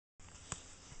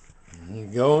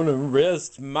Gonna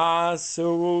rest my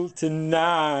soul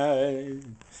tonight.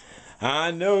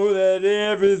 I know that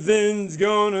everything's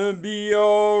gonna be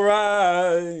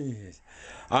alright.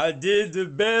 I did the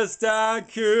best I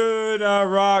could. I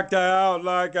rocked out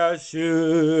like I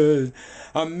should.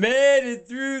 I made it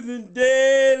through the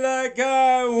day like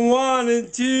I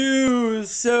wanted to.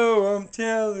 So I'm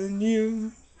telling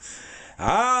you,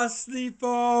 I'll sleep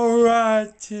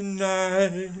alright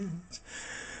tonight,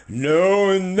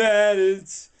 knowing that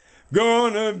it's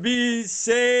gonna be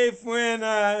safe when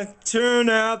I turn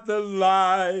out the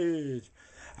light.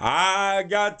 I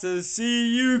got to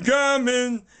see you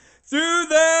coming through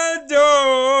the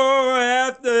door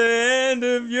at the end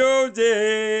of your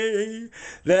day.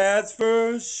 That's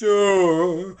for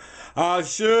sure. I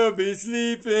should be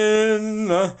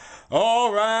sleeping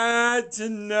alright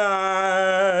tonight.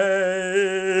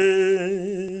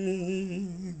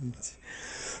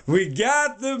 We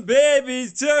got the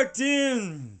babies tucked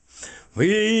in.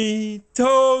 We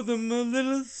told them a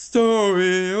little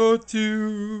story or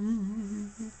two.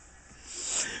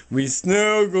 We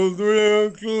snuggled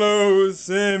real close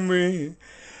and we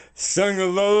sung a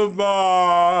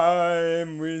lullaby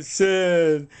and we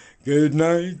said good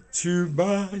night two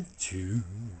by two.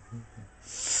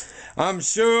 I'm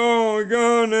sure we're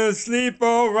gonna sleep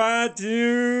alright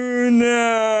tonight.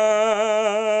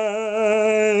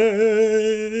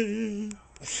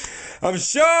 I'm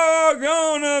sure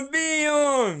gonna be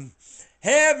on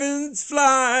heaven's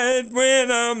flight when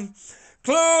I'm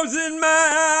closing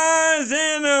my eyes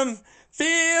and I'm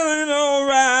feeling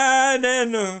alright,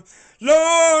 and the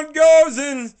Lord goes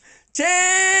and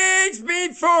takes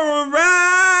me for a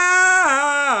ride.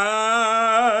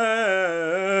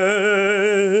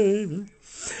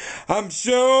 I'm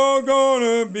sure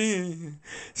gonna be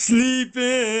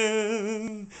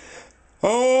sleeping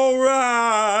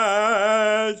alright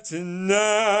tonight.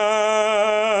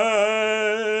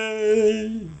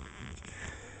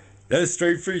 That's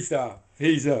straight freestyle.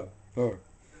 He's up. Thor.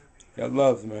 God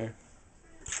loves, man.